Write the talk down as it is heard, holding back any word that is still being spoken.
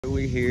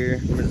we here,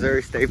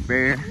 Missouri State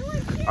Fair,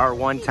 our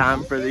one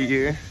time for the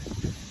year.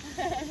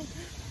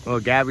 Well,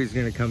 Gabby's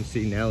gonna come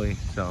see Nelly,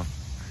 so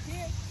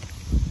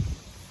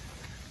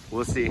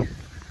we'll see.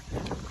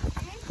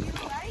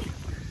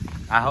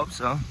 I hope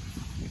so.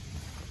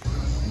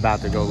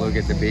 About to go look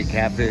at the big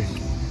catfish.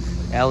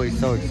 Ellie's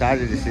so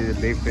excited to see the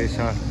big fish,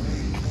 huh?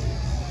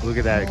 Look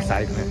at that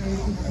excitement.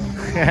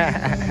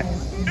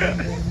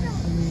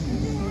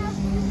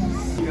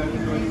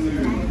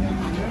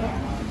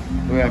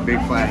 Look at that big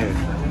flathead.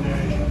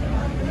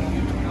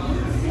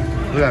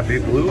 Look at that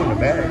big blue in the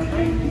bag.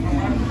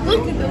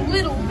 Look at the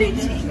little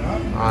fishy.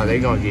 Oh, they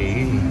gonna get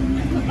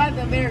eaten. By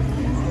the Americans.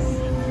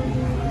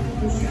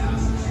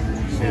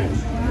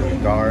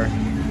 Gar,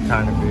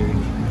 kind of big,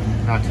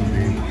 not too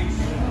big.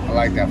 I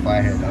like that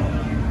flathead though.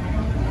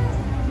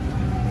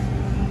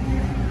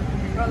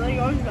 Bro, they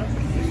always got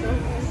fish so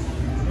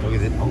good. Look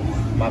at it. Oh,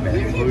 my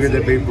bad. Look at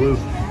the big blue.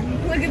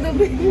 Look at the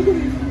big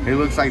blue. He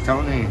looks like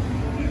Tony.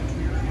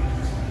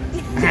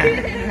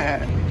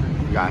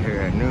 We got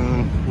here at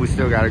noon. We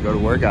still got to go to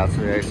workouts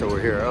today, so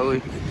we're here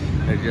early.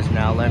 They're just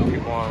now letting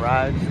people on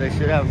rides. They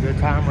should have a good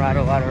time, ride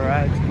a lot of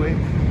rides quick.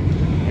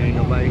 Ain't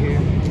nobody here.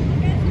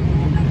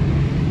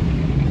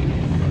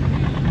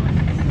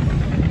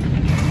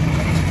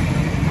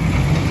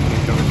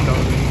 So it's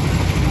Tony,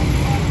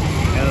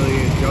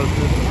 Ellie, and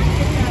Joseph.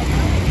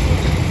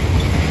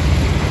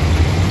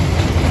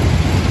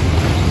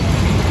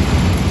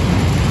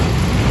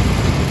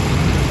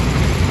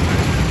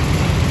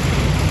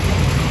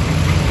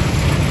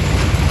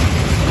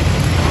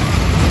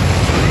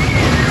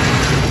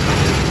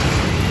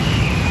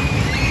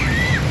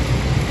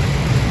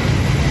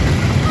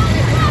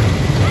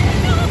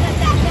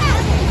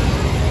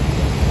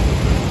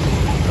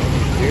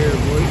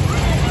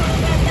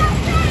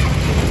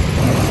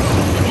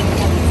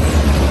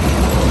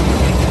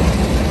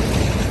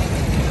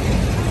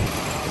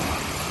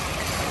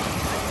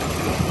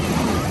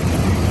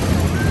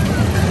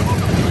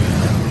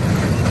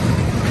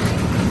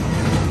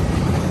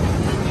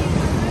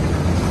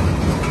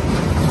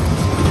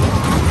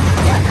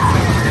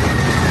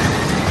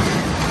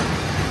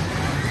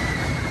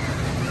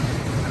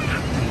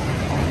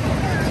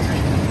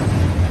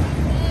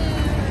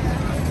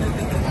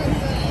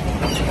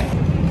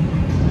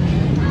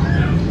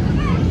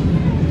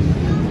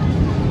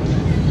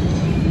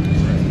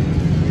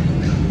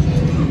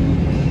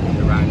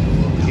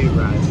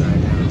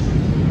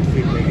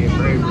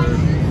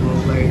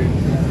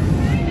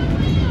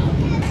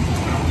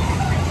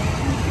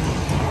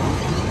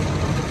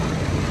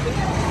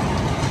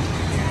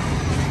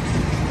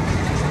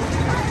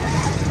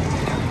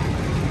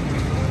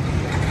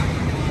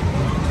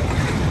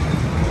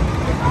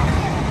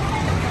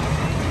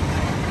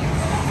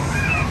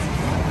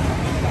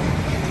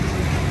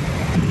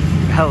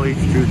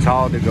 Ellie's too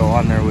tall to go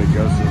on there with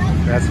Joseph.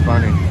 That's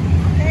funny.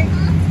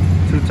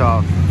 Too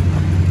tall. The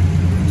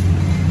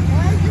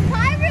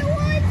pirate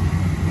one?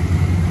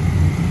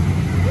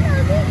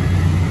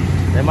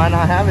 They might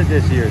not have it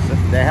this year. So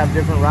they have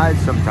different rides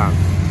sometimes.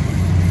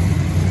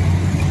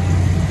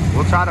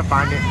 We'll try to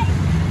find it.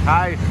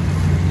 Hi.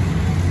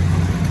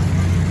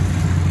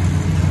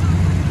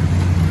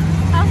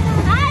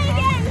 Hi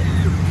again.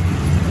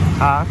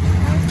 Huh?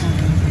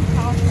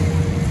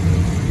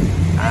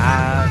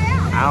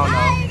 I don't know.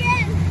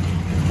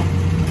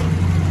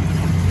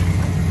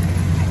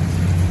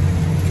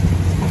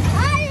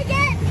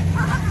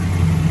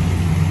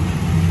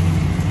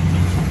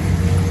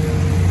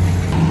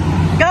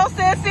 Go,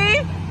 sissy!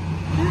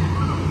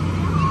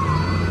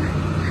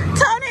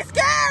 Tony's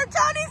scared!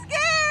 Tony's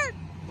scared!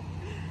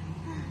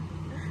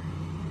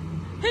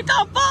 He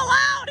gonna fall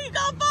out! He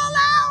gonna fall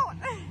out!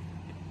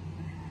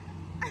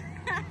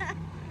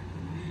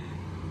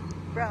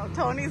 Bro,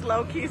 Tony's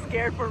low-key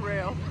scared for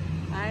real.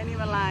 I ain't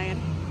even lying.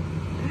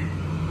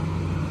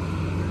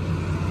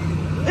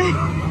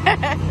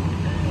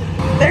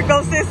 There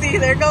goes Sissy.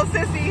 There goes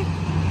Sissy.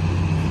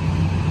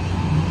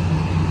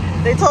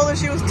 They told her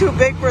she was too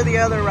big for the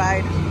other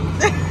ride.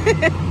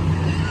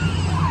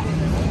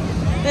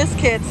 This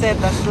kid said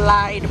the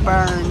slide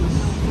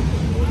burns.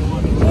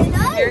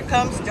 Here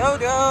comes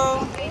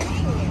Dodo.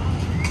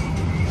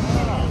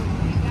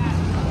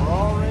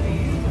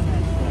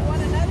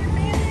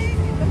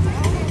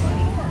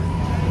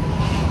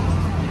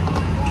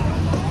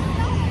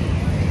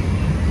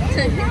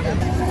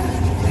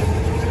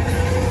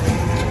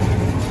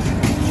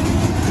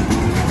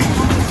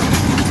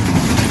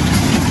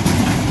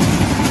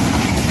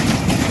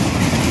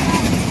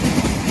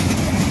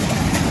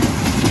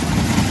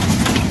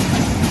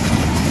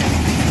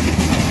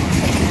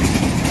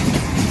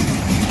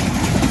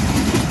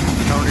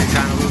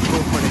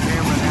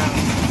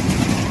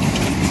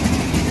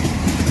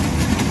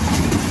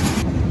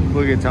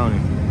 Look at Tony.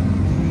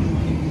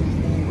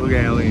 Look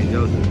at Ellie and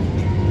Joseph.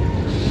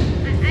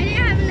 I didn't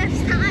have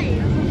enough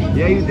time.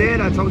 Yeah, you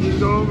did. I told you to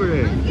go over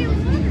there.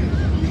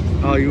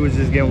 Oh, you was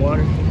just getting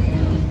water?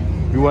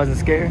 You wasn't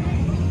scared?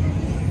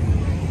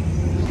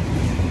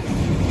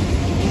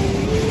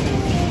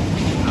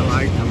 I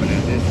like coming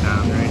at this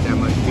time. There ain't that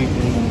much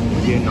people.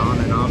 getting on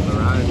and off the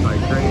rides like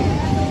crazy.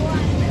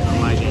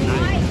 Like at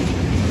night.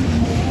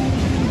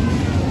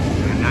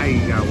 At night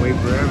you gotta wait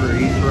forever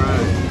each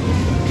ride.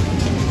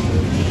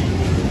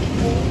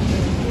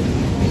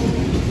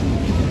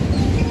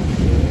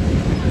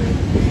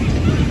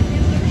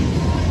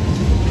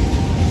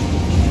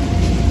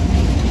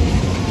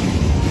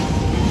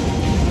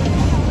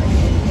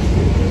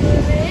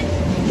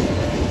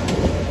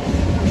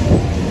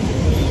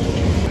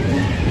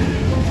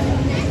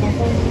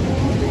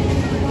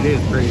 It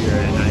is prettier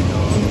at night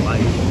though, all the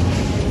lights.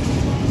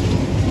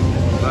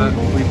 But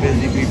we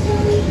busy people.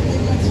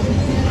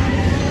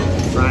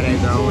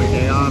 Friday's our only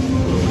day off. We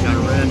gotta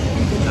rest.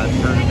 That's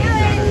tournament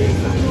Saturday.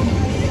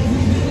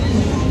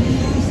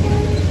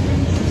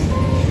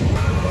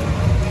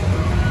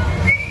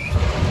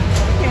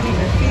 Can't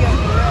even see him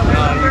for real.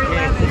 No, Number you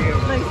can't 11. see him.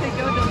 Look, see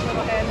Jojo's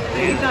little head.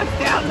 He knocks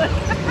down. Look.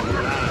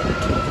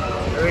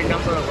 They're in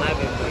number 11,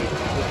 but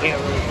we can't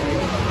really see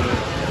them.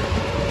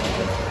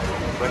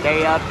 But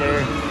they up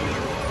there.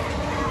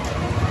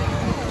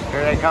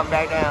 Here they come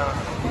back down.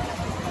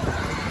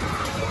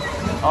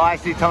 Oh, I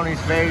see Tony's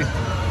face.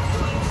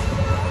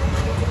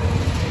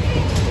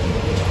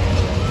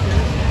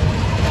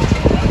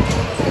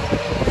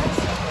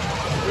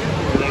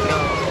 Here they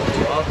come.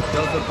 Oh,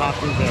 Joseph popped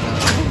his head up.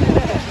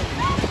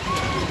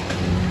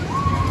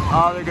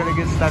 Oh, they're gonna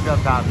get stuck up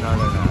top. No,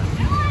 they're not.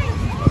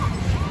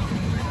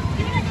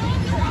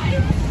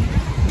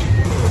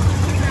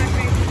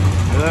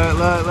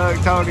 Look,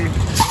 Tony.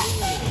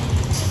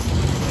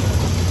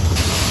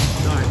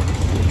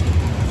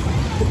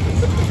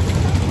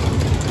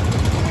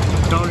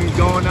 Tony's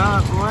going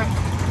up, boy.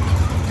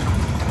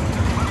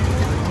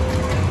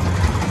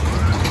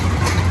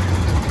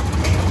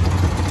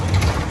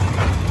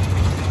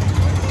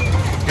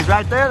 He's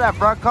right there, that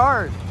front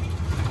card.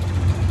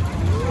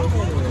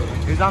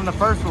 He's on the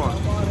first one.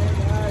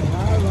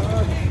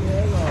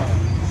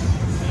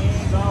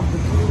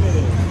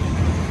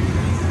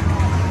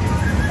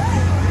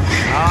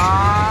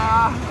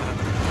 Ah,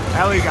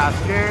 Ellie got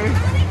scared.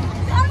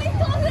 Tony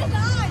closed his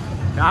eyes.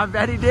 I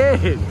bet he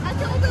did. I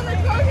told him to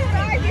close his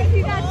eyes if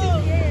he got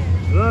this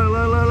in. Look.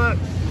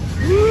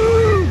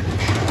 Woo!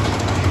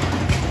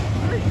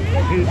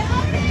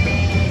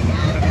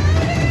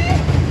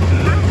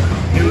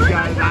 He's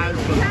got his eyes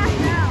closed.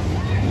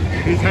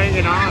 He's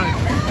hanging on.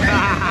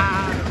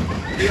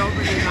 He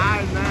opened his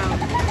eyes now.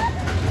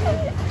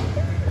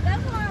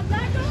 That's why I'm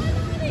not going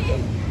on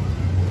it.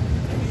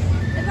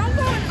 If I'm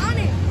going on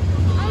it,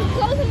 I'm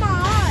closing my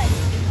eyes.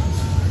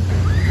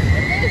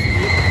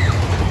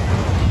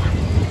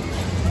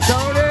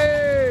 Tony!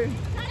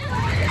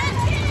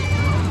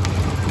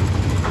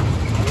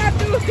 I'm not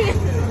doing it.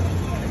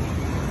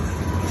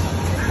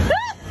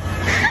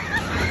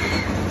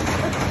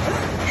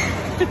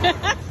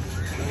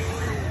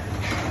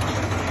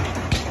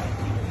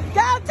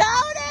 Go,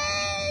 Tony!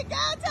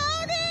 Go,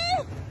 Tony!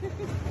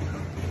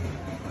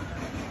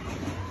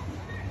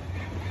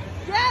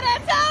 Get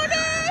it,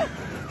 Tony!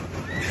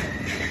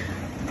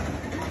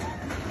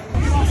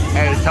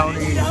 Hey,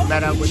 Tony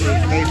met up with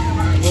his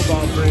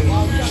football friend.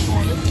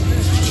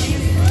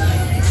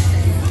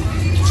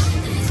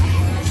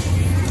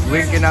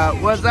 Linking up.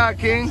 What's up,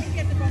 King?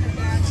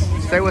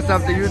 Say what's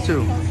up to you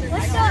two.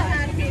 What's up?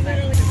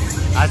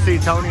 I see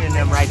Tony and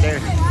them right there.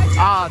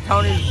 Oh,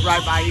 Tony's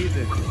right by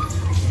Ethan.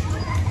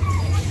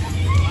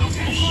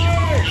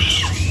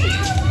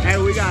 Hey,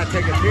 we gotta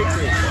take a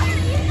picture.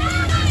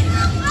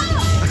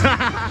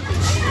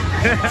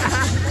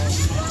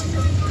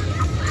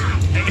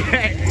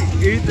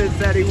 Ethan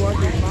said he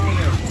wants his mama.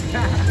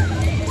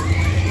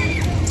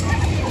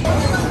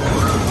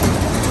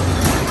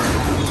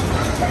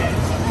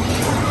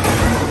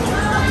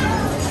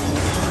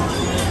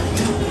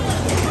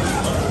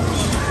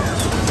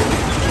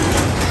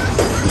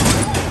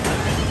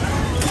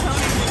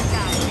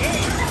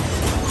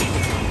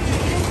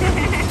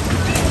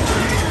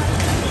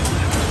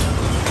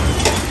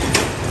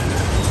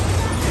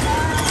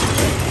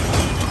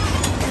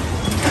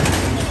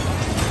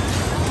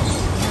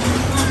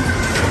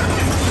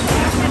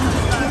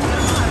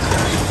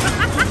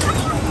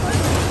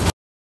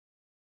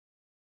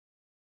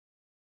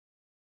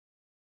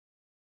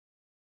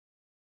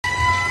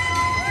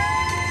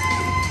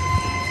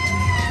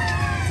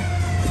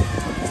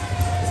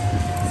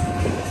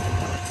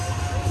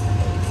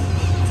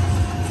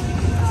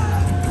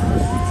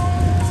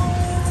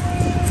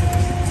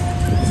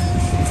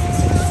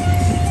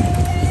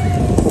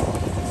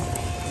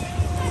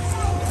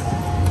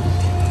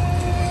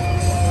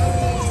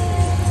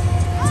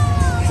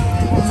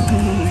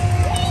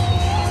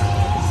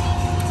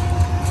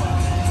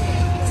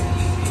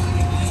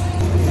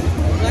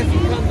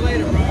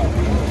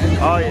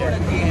 Oh yeah.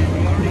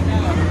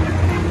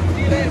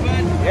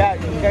 Yeah,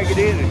 take it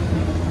easy.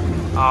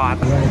 Oh,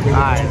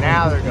 alright,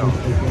 now they're going.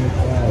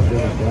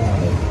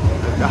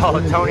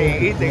 Oh, Tony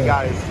and Ethan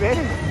got it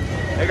spinning.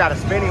 They got a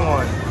spinning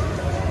one.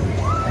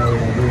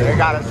 They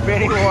got a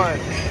spinning one.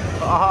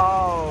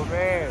 Oh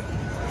man.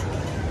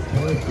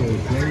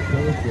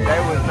 They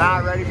was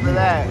not ready for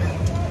that.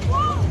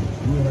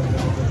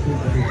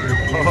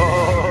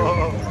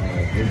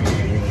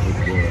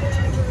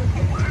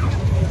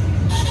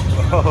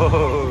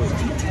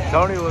 Oh,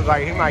 Tony looks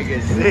like he might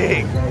get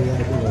sick.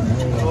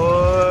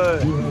 Boy.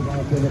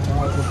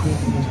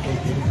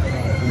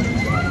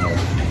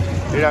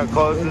 He done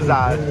closed his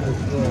eyes.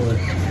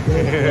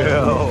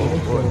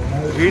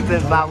 Oh,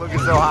 Ethan's not looking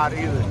so hot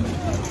either.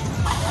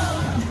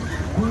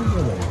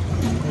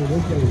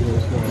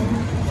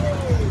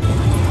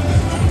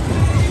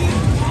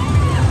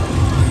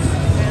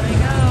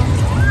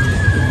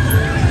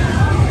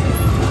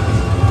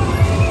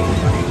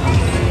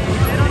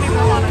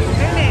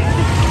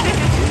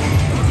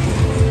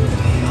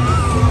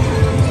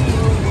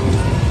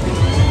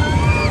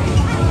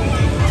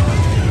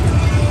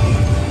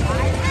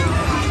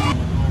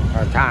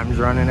 Time's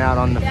running out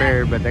on the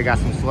ferry, but they got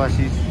some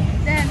slushies.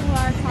 Dad,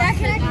 can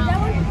I get that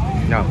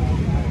one? No.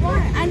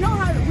 Why? I know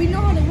how to, we know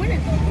how to win it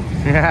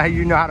though. Yeah,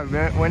 you know how to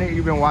win it?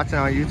 You've been watching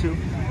on YouTube?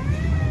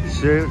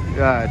 Shoot,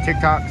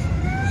 TikToks,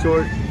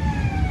 short.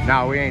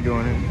 No, we ain't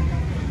doing it.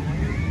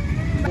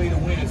 The way to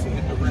win is to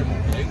hit the rim,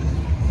 okay?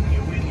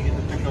 You win, you get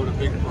to pick out a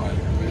big prize.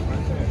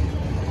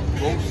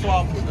 Go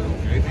soft with it,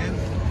 okay, man?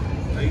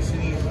 Nice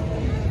and easy.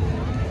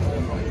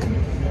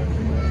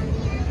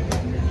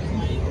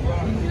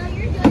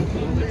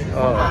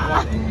 Oh.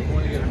 You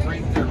want to get it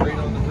right there, right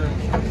on the rim.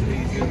 So it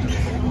stays in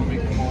there. We'll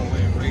make them all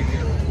land right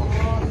here.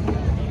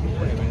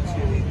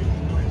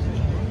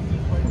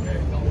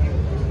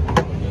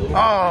 Oh,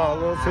 a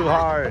little too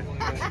hard.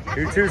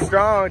 You're too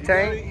strong,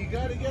 Tank. You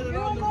got to get it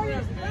on the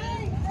rim,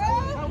 man.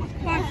 That was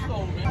close,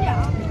 though, man.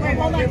 Yeah. Wait,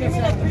 hold on. Give me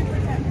that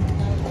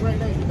 3%. Right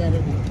next to that.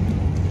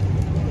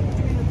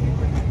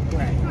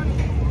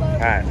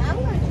 All right.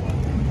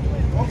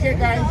 Okay,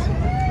 guys.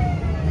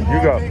 You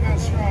go. Big and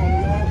strong.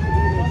 You all can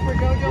do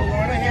this. Go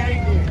right ahead.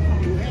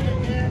 You hit it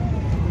there.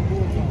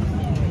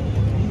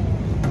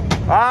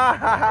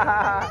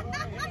 Ah!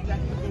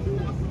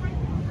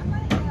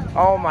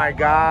 Oh my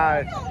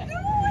God.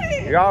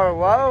 Y'all are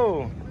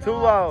low. Too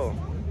low.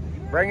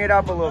 Bring it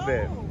up a little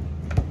bit.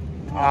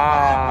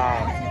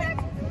 Ah.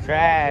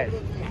 Trash.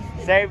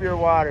 Save your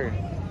water.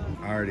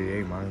 I already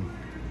ate mine.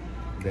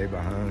 Day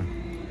behind.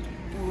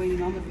 We're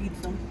waiting on the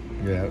pizza.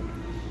 Yeah.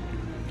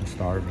 I'm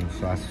starving,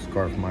 so I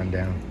scarf mine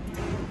down.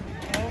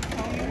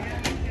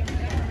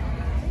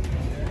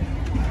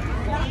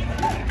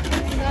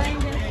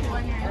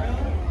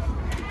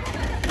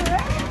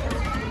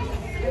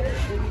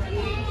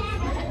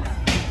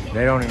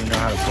 They don't even know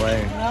how to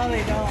play. No,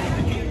 they don't.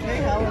 They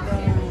hella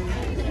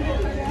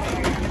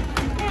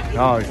don't.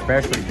 Oh,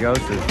 especially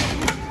Joseph.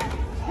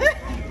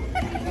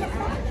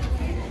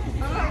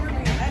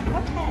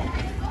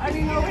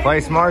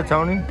 Play smart,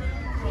 Tony.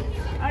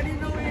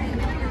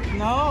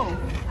 No.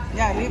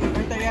 Yeah, leave it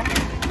right there, yeah.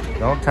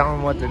 Don't tell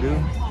him what to do.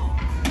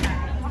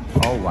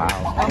 Oh, wow.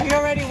 Oh, he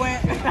already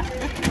went.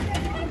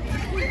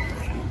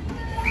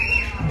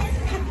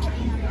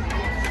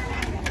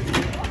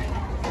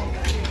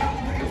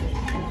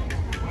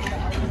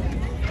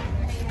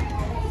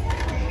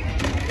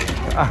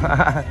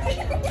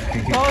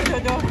 Oh,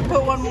 Jojo,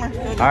 put one more.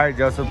 Jojo. All right,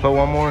 Joseph, put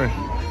one more.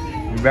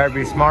 You better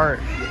be smart.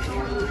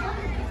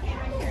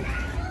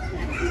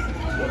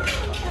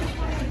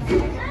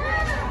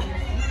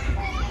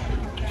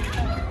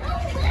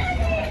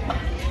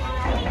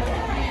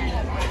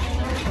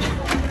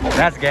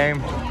 That's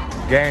game.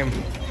 Game.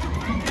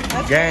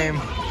 That's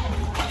Game.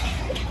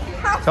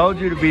 Told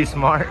you to be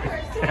smart.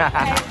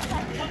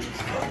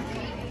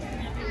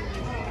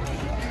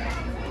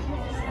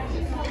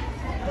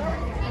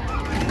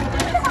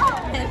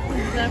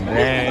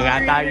 Dang,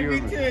 I thought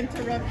you. To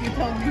interrupt you,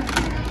 Tony.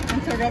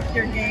 Interrupt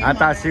your game. I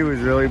thought she was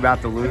really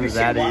about to lose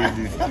that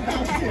easy.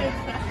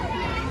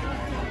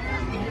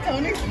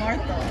 Tony's smart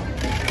though.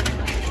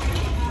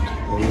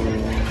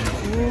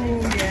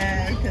 Ooh,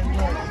 yeah, because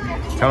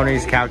look.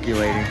 Tony's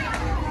calculating.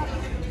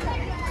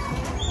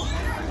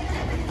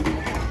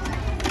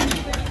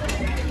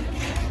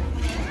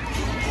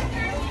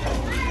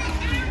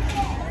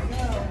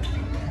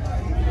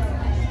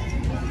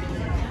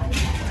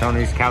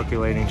 Tony's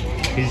calculating.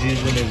 He's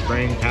using his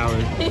brain power.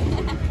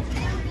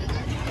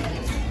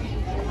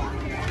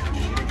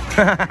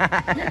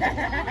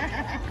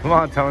 Come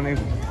on, Tony,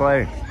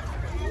 play.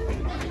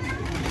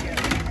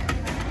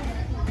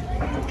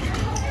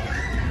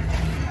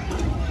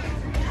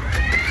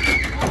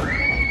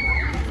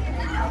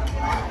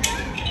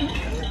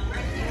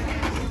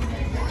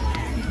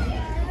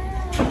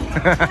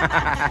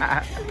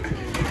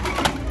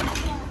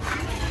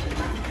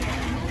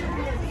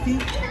 See,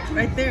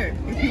 right there.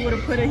 If he would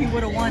have put it, he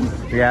would have won.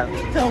 Yeah.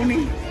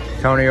 Tony.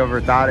 Tony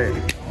overthought it.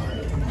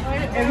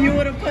 If you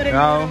would have put it.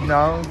 No,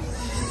 no.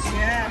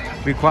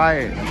 Yeah. Be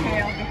quiet.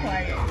 Okay, I'll be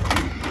quiet.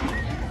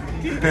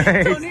 He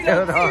Tony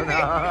still don't don't see know.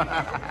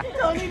 it.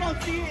 Tony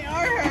don't see it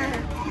or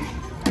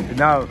her.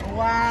 No.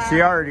 Wow.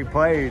 She already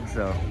played,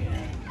 so.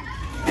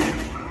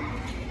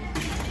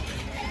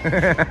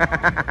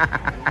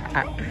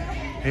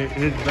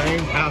 His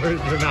brain powers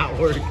are not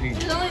working.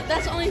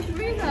 That's only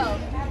 3 though.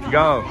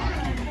 Go.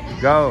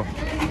 Go.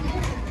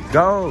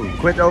 Go.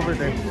 Quit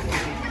overthinking.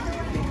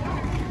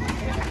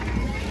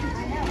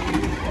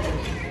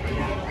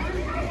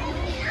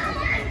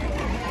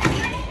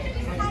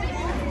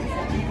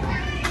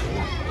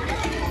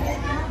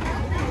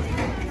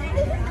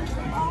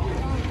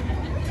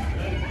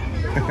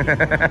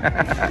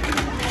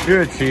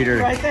 You're a cheater.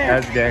 Right there.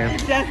 That's game.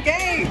 That's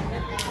game.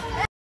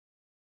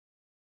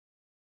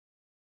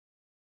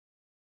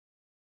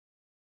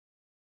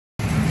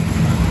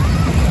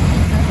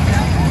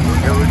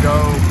 Here we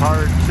go,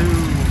 part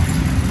 2.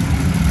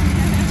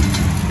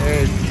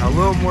 It's a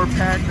little more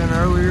packed than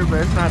earlier,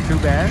 but it's not too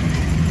bad.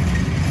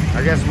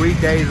 I guess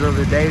weekdays are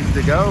the days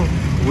to go.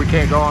 We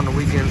can't go on the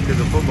weekends because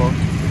of football.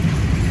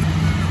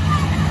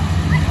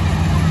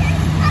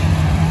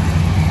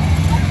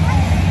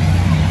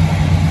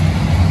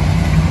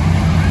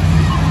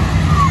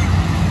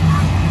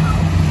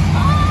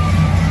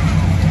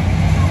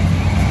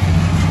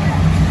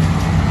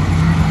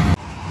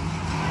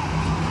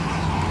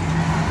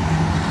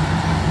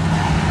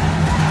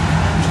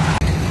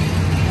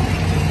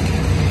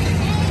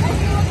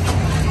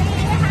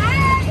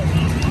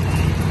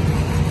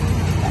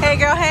 Hey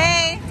girl,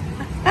 hey.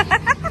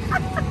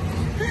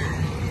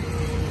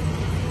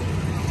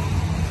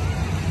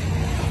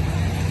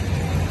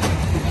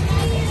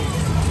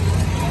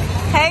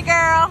 Hey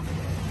girl.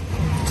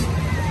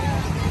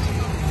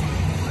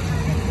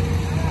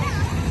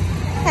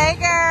 Hey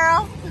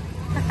girl.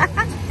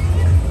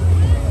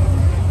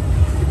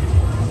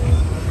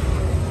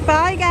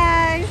 Bye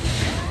guys.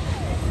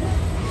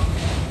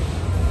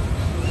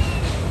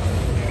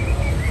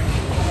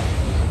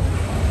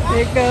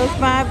 There goes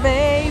my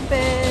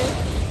baby.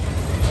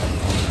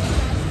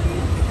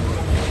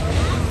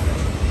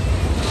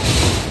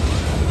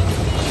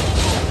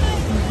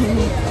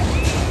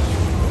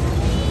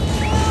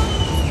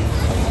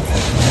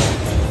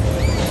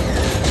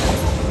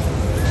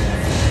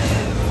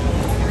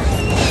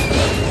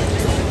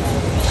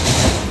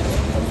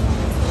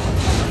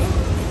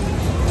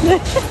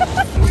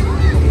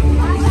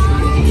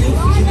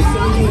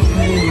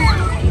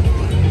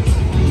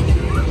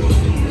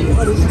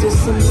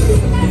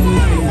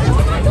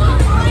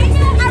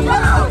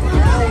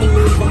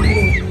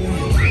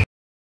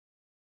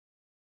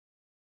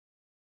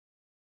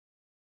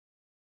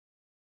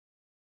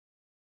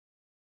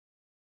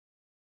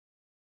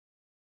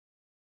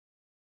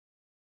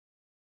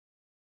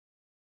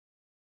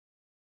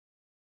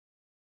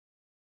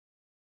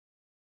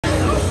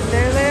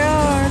 There they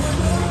are.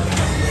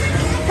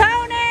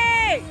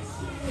 Tony!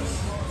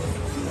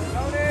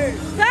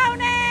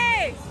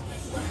 Tony!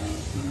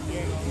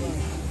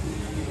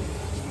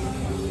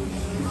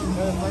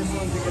 They're the first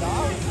ones to get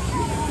off.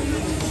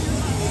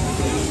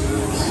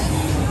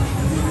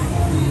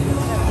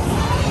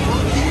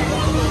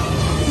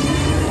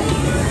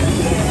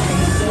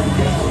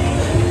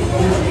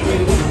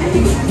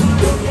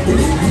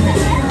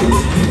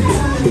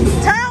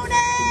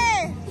 Tony!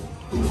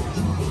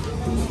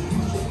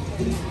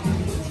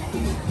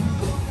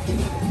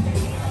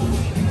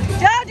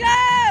 Jojo!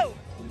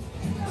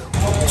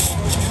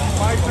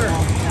 My turn.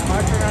 My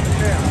turn on the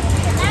tail.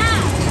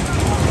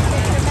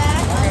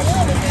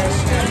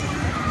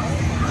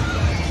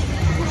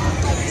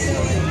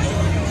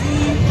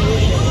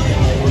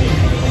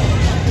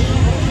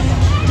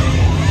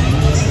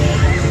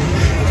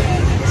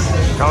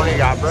 Tony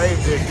got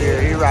brave this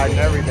year. He riding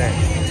everything.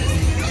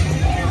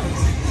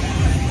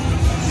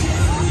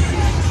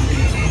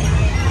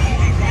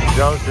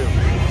 Joseph.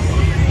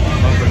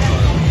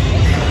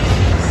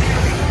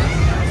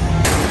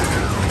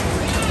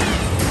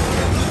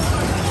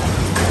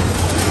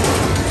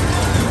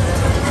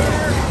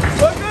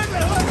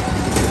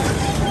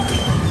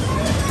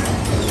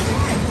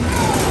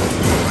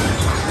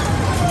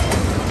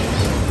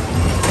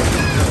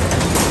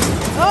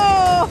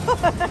 Oh!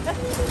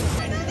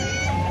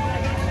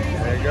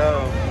 There you go.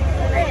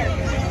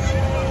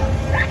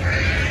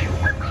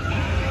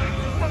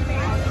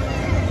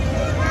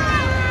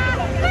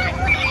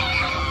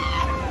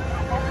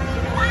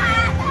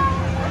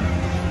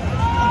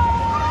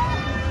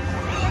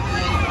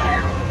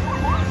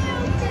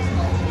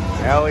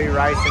 Ellie,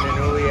 Ryson, and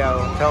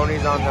Julio.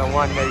 Tony's on the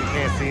one that you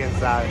can't see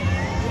inside.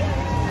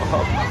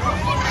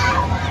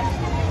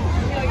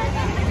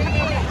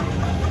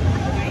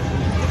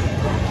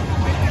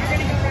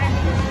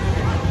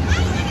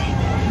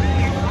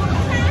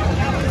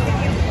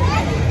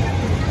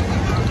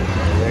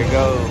 There you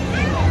go.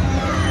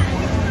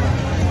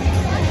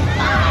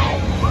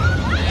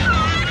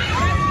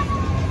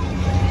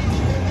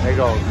 They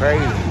go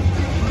crazy.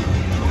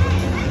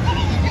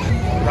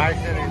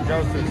 Ryson and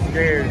Joseph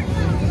scared.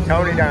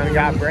 Tony done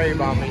got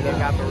brave on me. They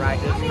got to ride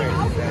this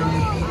crazy thing.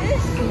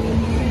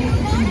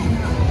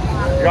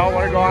 Y'all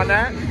want to go on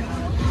that?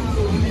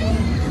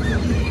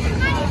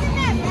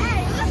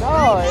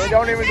 No, it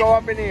don't even go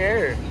up in the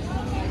air.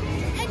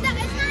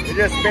 It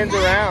just spins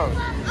around.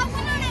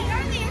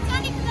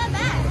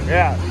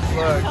 Yeah,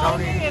 look,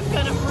 Tony Tony. is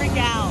gonna freak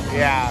out.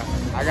 Yeah,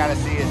 I gotta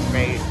see his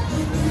face.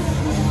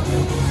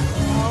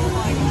 Oh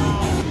my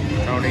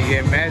god. Tony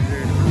get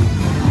measured.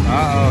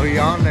 Uh-oh, he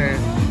on there.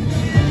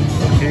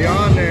 She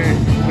on there.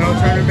 No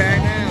turning back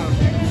now.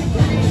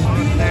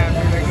 On snap,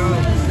 here they go.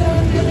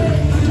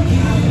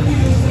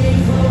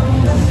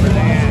 Where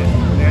they at?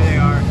 There they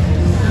are.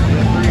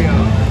 The trio.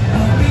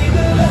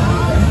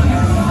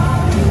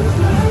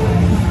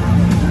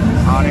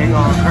 Oh, they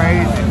going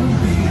crazy.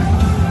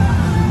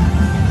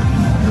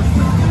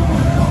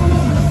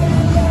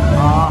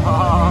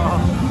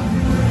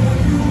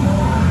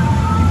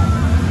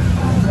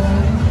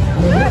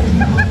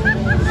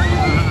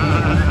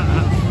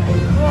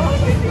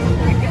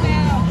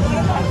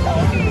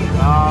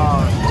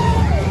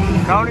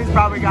 Tony's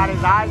probably got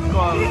his eyes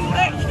closed.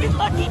 He's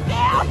looking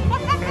down.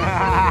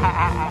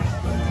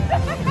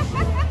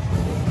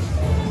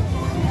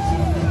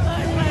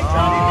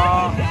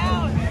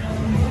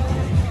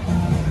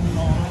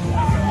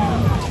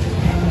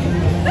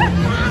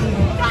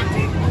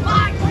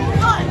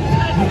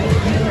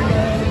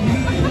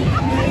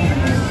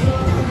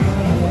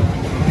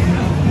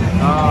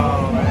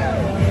 Oh,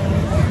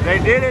 man. They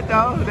did it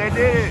though. They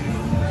did it.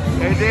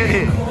 They did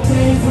it.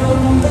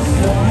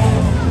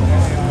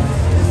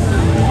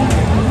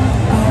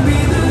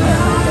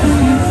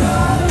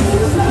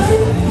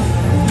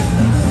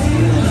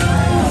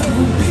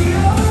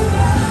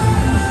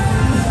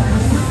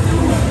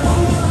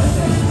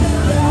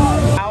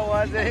 How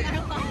was it?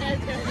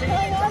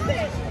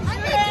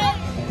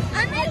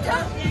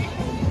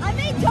 I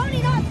made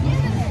Tony not feel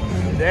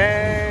it.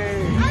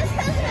 Dang. I was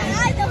closing my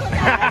eyes the whole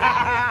time.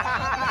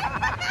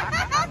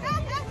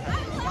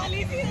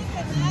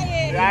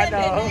 I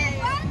know.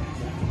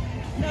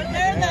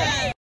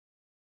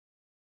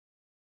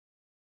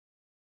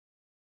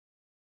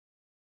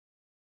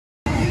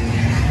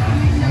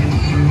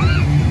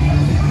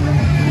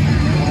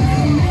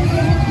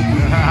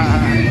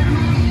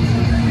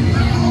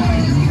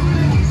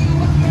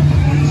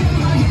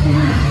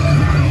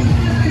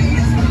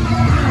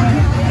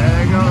 There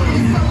they go.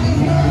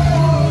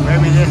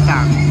 Maybe this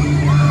time.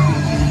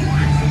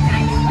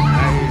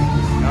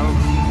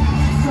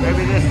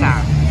 Maybe this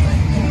time.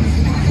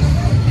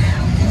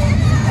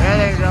 There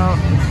they go.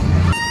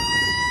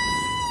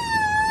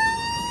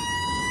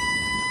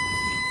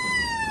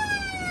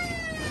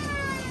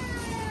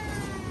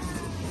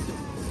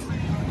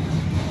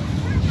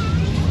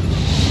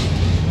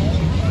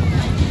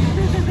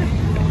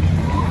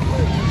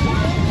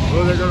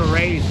 Oh, they're gonna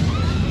race.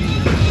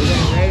 They're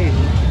gonna race.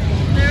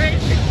 They're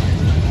racing.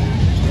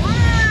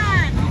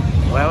 One.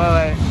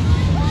 Wait.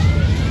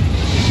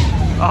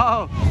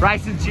 Oh,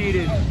 Bryson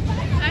cheated.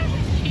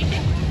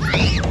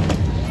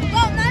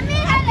 Well, mommy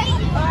had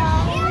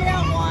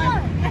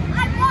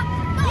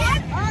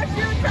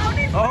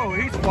Oh,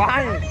 he's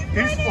flying.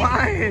 He's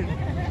flying.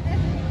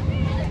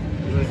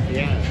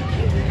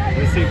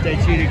 Let's see if they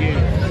cheat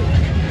again.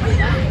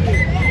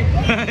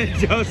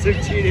 Joseph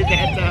cheated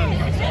that time.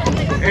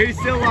 He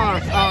still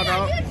lost. Oh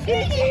no.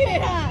 He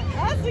cheated, huh?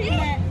 I see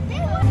that.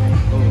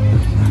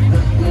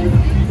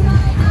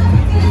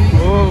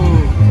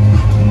 Oh.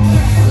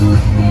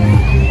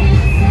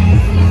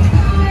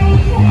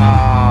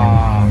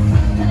 Ah.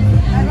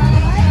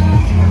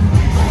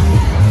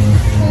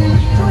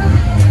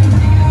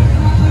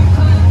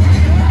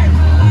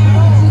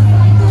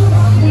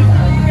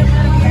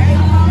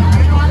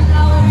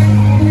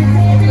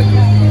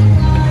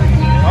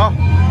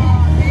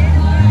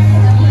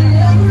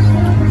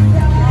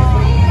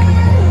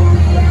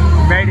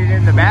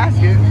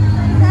 Basket.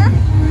 Huh?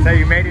 So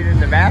you made it in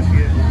the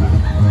basket.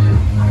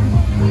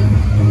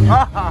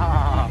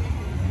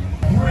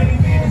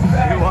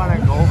 You want a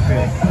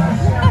goldfish.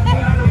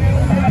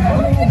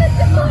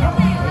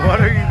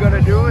 What are you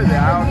gonna do with it? I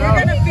don't know.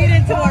 We're gonna feed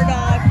it to our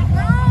dog.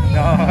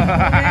 No.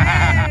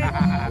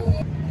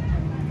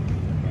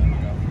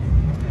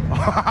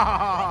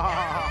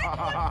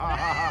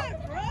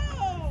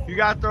 You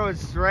gotta throw it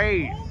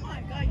straight. Oh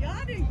my god,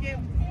 y'all didn't get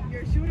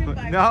your shooting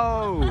back.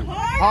 No.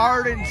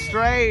 Hard and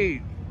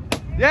straight.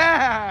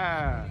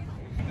 Yeah.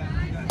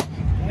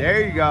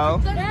 There you go.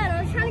 Dad,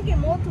 I was trying to get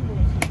multiple.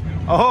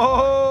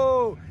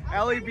 Oh,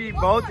 Ellie beat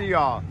both of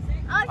y'all.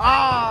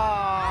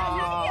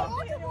 Ah.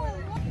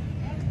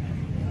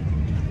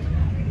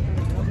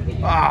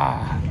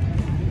 Ah.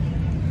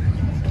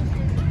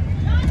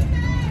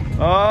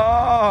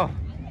 Oh.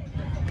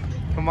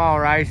 Come on,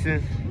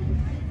 Ryson.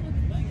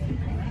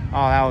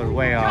 Oh, that was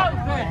way off.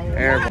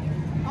 Air.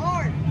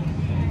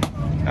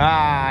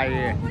 Ah,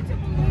 yeah.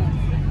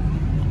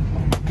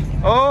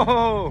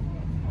 Oh.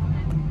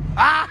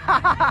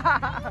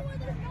 Ah.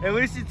 At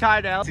least you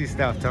tied out. See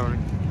stuff, Tony.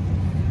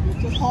 It's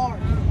just hard.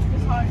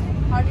 It's hard.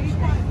 How do you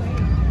try to play?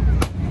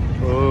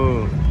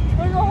 Oh.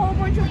 There's a whole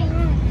bunch of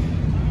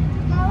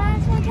balloons. My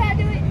last one, can I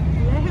do it?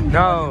 Let him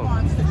No.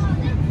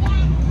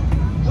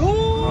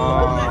 Ooh.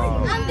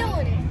 Oh. I'm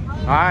doing it.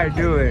 All right,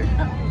 do it.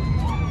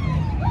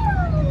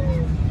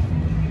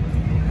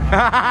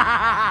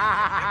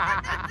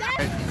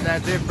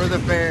 That's it for the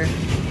fair.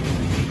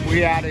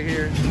 We out of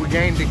here. We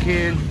gained the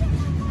kid,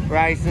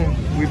 Bryson.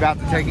 We about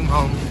to take him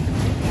home.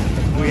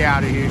 We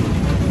out of here.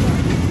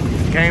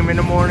 Came in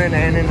the morning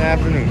and in the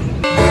afternoon.